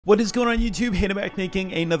What is going on YouTube? Hannah back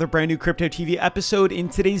making another brand new Crypto TV episode. In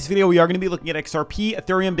today's video, we are going to be looking at XRP,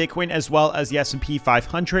 Ethereum, Bitcoin, as well as the S&P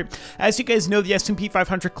 500. As you guys know, the S&P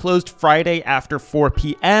 500 closed Friday after 4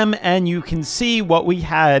 p.m. and you can see what we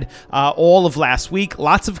had all of last week.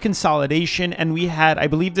 Lots of consolidation, and we had, I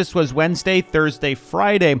believe this was Wednesday, Thursday,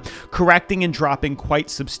 Friday, correcting and dropping quite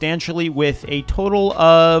substantially with a total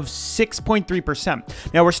of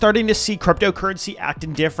 6.3%. Now, we're starting to see cryptocurrency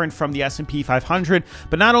acting different from the S&P 500,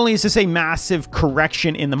 but not only is this a massive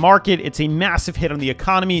correction in the market, it's a massive hit on the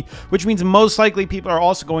economy, which means most likely people are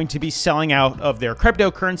also going to be selling out of their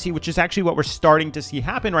cryptocurrency, which is actually what we're starting to see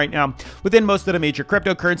happen right now within most of the major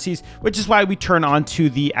cryptocurrencies, which is why we turn on to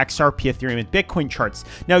the XRP, Ethereum, and Bitcoin charts.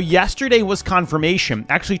 Now, yesterday was confirmation.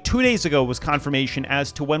 Actually, 2 days ago was confirmation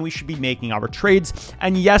as to when we should be making our trades,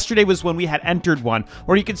 and yesterday was when we had entered one,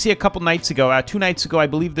 or you can see a couple nights ago, 2 nights ago, I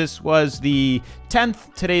believe this was the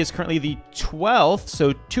 10th. Today is currently the 12th,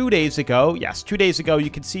 so 2 days ago, yes, 2 days ago, you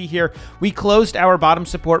can see here, we closed our bottom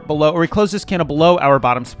support below, or we closed this candle below our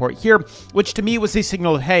bottom support here, which to me was a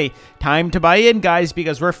signal, hey, time to buy in, guys,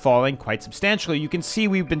 because we're falling quite substantially. You can see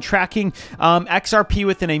we've been tracking XRP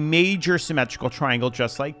within a major symmetrical triangle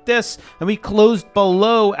just like this, and we closed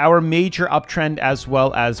below our major uptrend as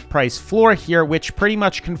well as price floor here, which pretty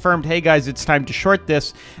much confirmed, hey, guys, it's time to short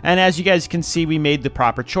this. And as you guys can see, we made the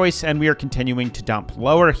proper choice, and we are continuing to dump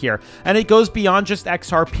lower here. And it goes beyond just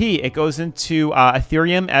XRP. It goes into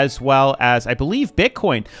Ethereum as well as, I believe,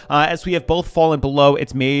 Bitcoin, as we have both fallen below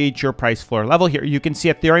its major price floor level here. You can see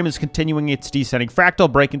Ethereum is continuing its descending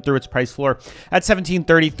fractal, breaking through its price floor at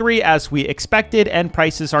 1733 as we expected, and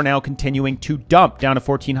prices are now continuing to dump down to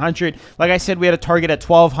 1400. Like I said, we had a target at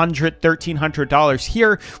 $1,200, $1,300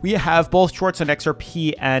 here. We have both shorts on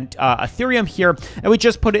XRP and Ethereum here, and we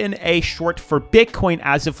just put in a short for Bitcoin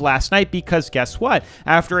as of last night because guess what?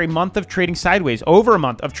 After a month of trading sideways, over a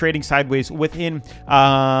month of trading sideways within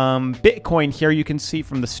Bitcoin here, you can see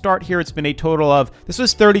from the start here, it's been a total of, this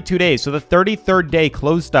was 32 days. So the 33rd day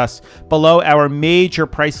closed us below our major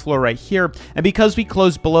price floor right here. And because we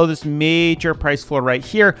closed below this major price floor right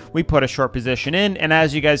here, we put a short position in. And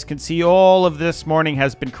as you guys can see, all of this morning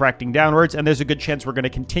has been correcting downwards, and there's a good chance we're going to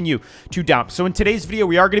continue to dump. So in today's video,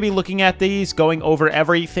 we are going to be looking at these, going over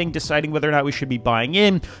everything, deciding whether or not we should be buying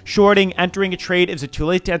in, shorting, entering a trade, is it too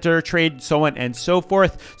late to enter a trade, so on and so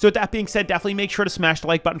forth. So with that being said, definitely make sure to smash the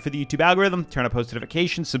like button for the YouTube algorithm, turn on post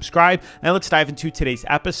notifications, subscribe, and let's dive into today's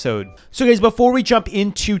episode. So guys, before we jump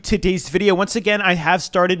into today's video, once again, I have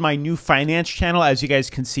started my new finance channel. As you guys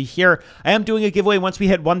can see here, I am doing a giveaway once we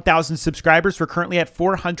hit 1,000 subscribers. We're currently at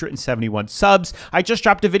 471 subs. I just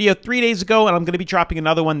dropped a video 3 days ago, and I'm going to be dropping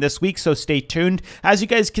another one this week, so stay tuned. As you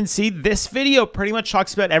guys can see, this video pretty much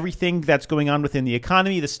talks about everything that's going on within the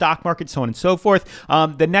economy, the stock market, so on and so forth.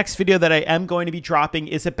 The next video that I am going to be dropping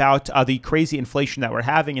is about the crazy inflation that we're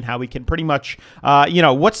having and how we can pretty much, you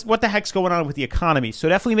know, what the heck's going on with the economy. So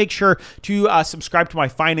definitely make sure to subscribe to my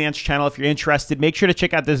finance channel if you're interested. Make sure to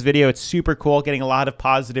check out this video. It's super cool, getting a lot of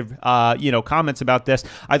positive, you know, comments about this.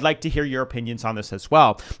 I'd like to hear your opinions on this as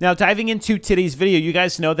well. Now, diving into today's video, you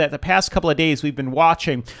guys know that the past couple of days we've been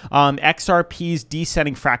watching XRP's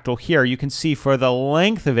descending fractal here. You can see for the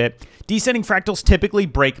length of it, descending fractals typically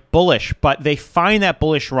break bullish, but they find that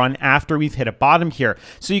bullish run after we've hit a bottom here.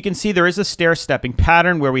 So you can see there is a stair-stepping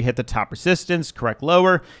pattern where we hit the top resistance, correct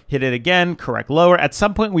lower, hit it again, correct lower. At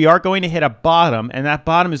some point, we are going to hit a bottom, and that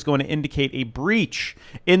bottom is going to indicate a breach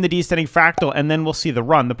in the descending fractal, and then we'll see the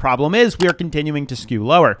run. The problem is we are continuing to skew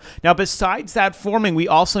lower. Now, besides that forming, we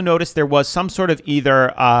also noticed there was some sort of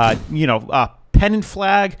either, you know, pennant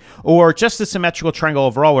flag or just a symmetrical triangle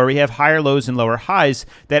overall where we have higher lows and lower highs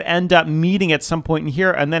that end up meeting at some point in here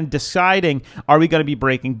and then deciding, are we going to be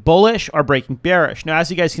breaking bullish or breaking bearish? Now, as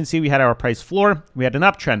you guys can see, we had our price floor, we had an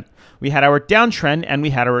uptrend, we had our downtrend, and we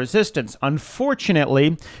had our resistance.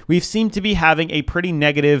 Unfortunately, we've seemed to be having a pretty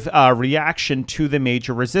negative reaction to the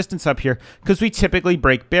major resistance up here because we typically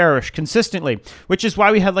break bearish consistently, which is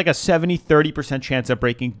why we had like a 70-30% chance of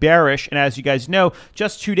breaking bearish. And as you guys know,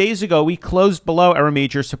 just 2 days ago, we closed below our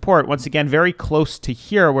major support. Once again, very close to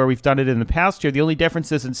here where we've done it in the past year. The only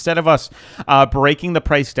difference is instead of us breaking the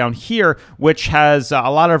price down here, which has a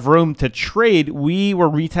lot of room to trade, we were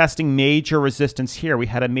retesting major resistance here. We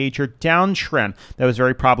had a major downtrend that was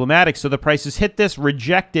very problematic. So the prices hit this,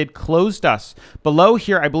 rejected, closed us below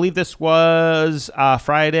here. I believe this was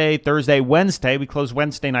Friday, Thursday, Wednesday. We closed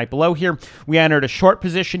Wednesday night below here. We entered a short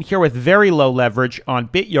position here with very low leverage on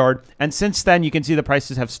BitYard. And since then, you can see the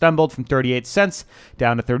prices have stumbled from 38 cents cents,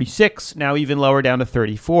 down to 36, now even lower down to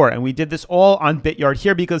 34. And we did this all on Bityard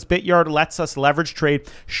here because Bityard lets us leverage trade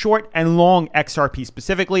short and long XRP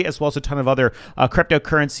specifically, as well as a ton of other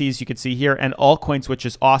cryptocurrencies you can see here and altcoins, which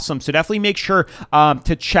is awesome. So definitely make sure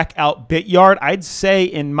to check out Bityard. I'd say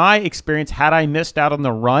in my experience, had I missed out on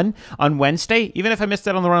the run on Wednesday, even if I missed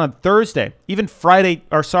out on the run on Thursday, even Friday,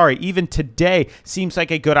 or sorry, even today seems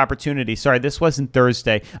like a good opportunity. Sorry, this wasn't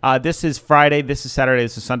Thursday. This is Friday, this is Saturday,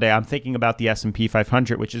 this is Sunday. I'm thinking about the S&P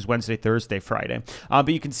 500, which is Wednesday, Thursday, Friday. But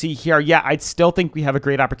you can see here, yeah, I'd still think we have a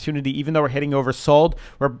great opportunity, even though we're hitting oversold.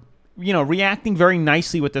 We're reacting very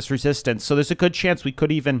nicely with this resistance. So there's a good chance we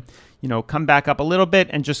could even, come back up a little bit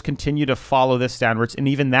and just continue to follow this downwards. And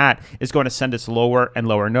even that is going to send us lower and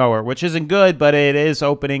lower and lower, which isn't good, but it is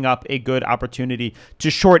opening up a good opportunity to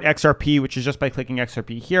short XRP, which is just by clicking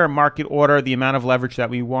XRP here, market order, the amount of leverage that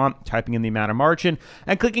we want, typing in the amount of margin,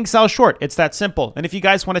 and clicking sell short. It's that simple. And if you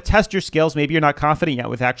guys want to test your skills, maybe you're not confident yet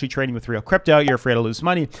with actually trading with real crypto, you're afraid to lose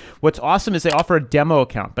money. What's awesome is they offer a demo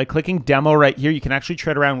account. By clicking demo right here, you can actually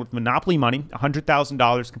trade around with Monopoly money,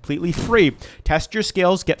 $100,000 completely free. Test your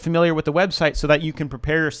skills, get familiar with the website so that you can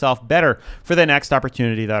prepare yourself better for the next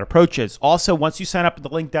opportunity that approaches. Also, once you sign up with the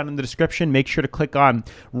link down in the description, make sure to click on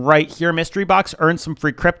right here, mystery box, earn some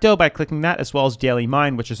free crypto by clicking that, as well as daily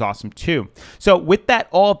mine, which is awesome too. So with that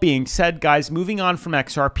all being said, guys, moving on from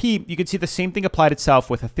XRP, you can see the same thing applied itself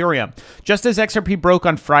with Ethereum. Just as XRP broke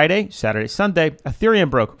on Friday, Saturday, Sunday, Ethereum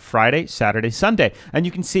broke Friday, Saturday, Sunday. And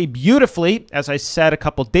you can see beautifully, as I said a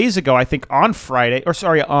couple days ago, I think on Friday, or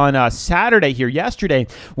sorry, on Saturday here yesterday,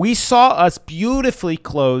 we saw us beautifully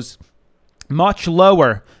close much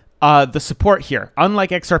lower the support here.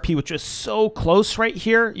 Unlike XRP, which was so close right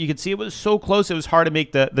here, you can see it was so close, it was hard to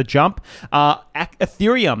make the jump.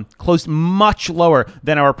 Ethereum closed much lower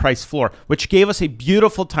than our price floor, which gave us a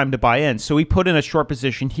beautiful time to buy in. So we put in a short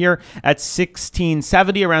position here at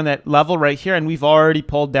 1670, around that level right here, and we've already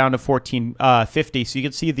pulled down to 1450. So you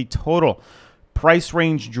can see the total price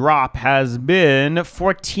range drop has been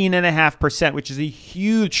 14.5%, which is a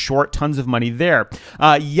huge short, tons of money there.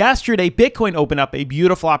 Yesterday, Bitcoin opened up a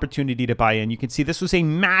beautiful opportunity to buy in. You can see this was a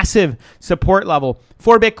massive support level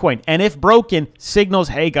for Bitcoin. And if broken, signals,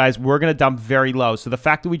 hey guys, we're going to dump very low. So the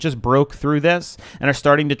fact that we just broke through this and are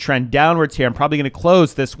starting to trend downwards here, I'm probably going to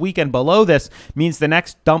close this weekend below this, means the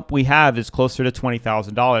next dump we have is closer to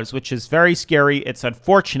 $20,000, which is very scary. It's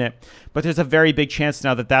unfortunate, but there's a very big chance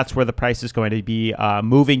now that that's where the price is going to be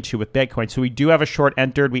moving to with Bitcoin. So we do have a short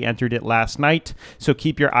entered. We entered it last night. So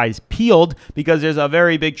keep your eyes peeled because there's a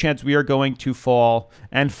very big chance we are going to fall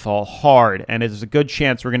and fall hard. And there's a good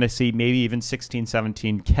chance we're going to see maybe even 16,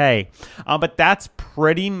 17K. But that's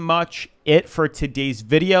pretty much it for today's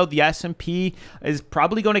video. The S&P is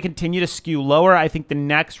probably going to continue to skew lower. I think the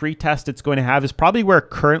next retest it's going to have is probably where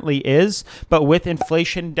it currently is, but with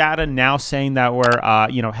inflation data now saying that we're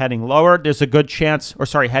heading lower, there's a good chance, or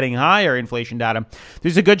sorry, heading higher, inflation data,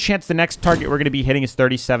 there's a good chance the next target we're going to be hitting is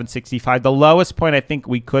 37.65. The lowest point I think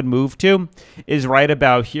we could move to is right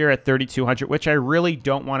about here at 3,200, which I really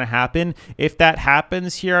don't want to happen. If that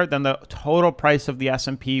happens here, then the total price of the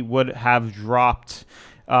S&P would have dropped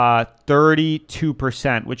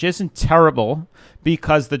 32%, which isn't terrible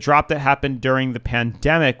because the drop that happened during the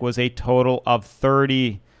pandemic was a total of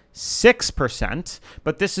 36%,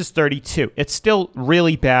 but this is 32. It's still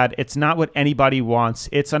really bad. It's not what anybody wants.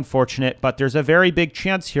 It's unfortunate, but there's a very big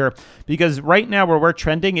chance here because right now where we're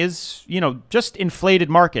trending is, just inflated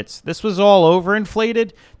markets. This was all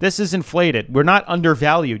overinflated. This is inflated. We're not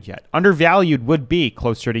undervalued yet. Undervalued would be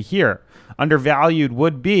closer to here. Undervalued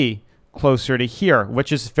would be closer to here,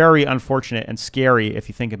 which is very unfortunate and scary if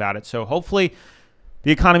you think about it. So hopefully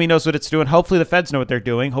the economy knows what it's doing. Hopefully the feds know what they're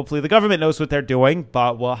doing. Hopefully the government knows what they're doing,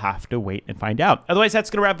 but we'll have to wait and find out. Otherwise, that's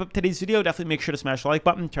going to wrap up today's video. Definitely make sure to smash the like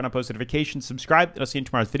button, turn on post notifications, subscribe, and I'll see you in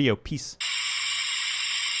tomorrow's video. Peace.